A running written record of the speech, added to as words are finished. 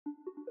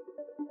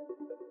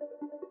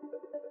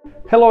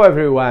Hello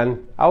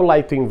everyone, I would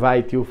like to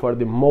invite you for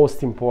the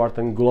most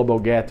important global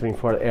gathering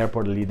for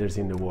airport leaders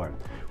in the world.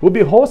 It will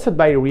be hosted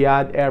by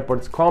Riyadh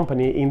Airports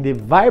Company in the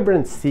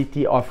vibrant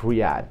city of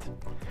Riyadh.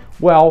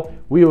 Well,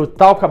 we will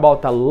talk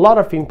about a lot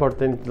of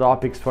important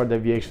topics for the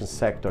aviation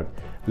sector,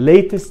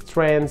 latest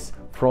trends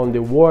from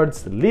the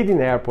world's leading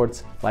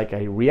airports like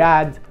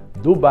Riyadh,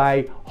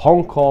 Dubai,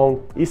 Hong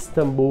Kong,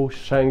 Istanbul,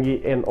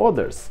 Shanghai and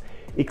others,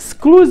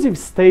 exclusive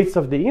states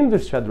of the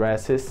industry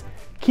addresses,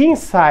 key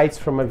insights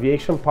from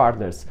aviation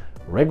partners,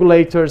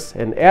 regulators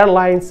and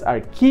airlines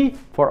are key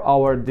for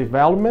our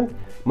development,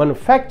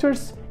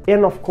 manufacturers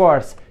and of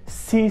course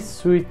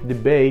C-suite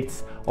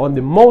debates on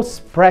the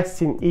most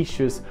pressing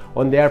issues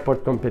on the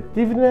airport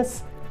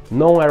competitiveness,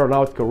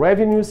 non-aeronautical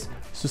revenues,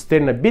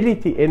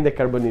 sustainability and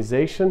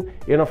decarbonization,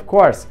 and of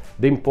course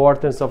the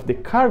importance of the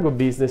cargo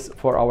business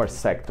for our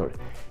sector.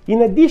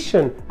 In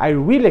addition, I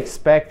really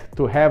expect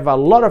to have a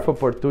lot of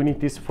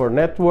opportunities for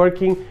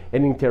networking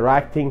and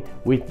interacting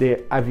with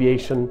the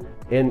aviation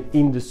and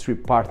industry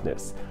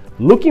partners.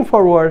 Looking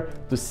forward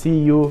to see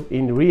you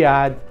in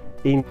Riyadh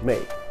in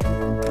May.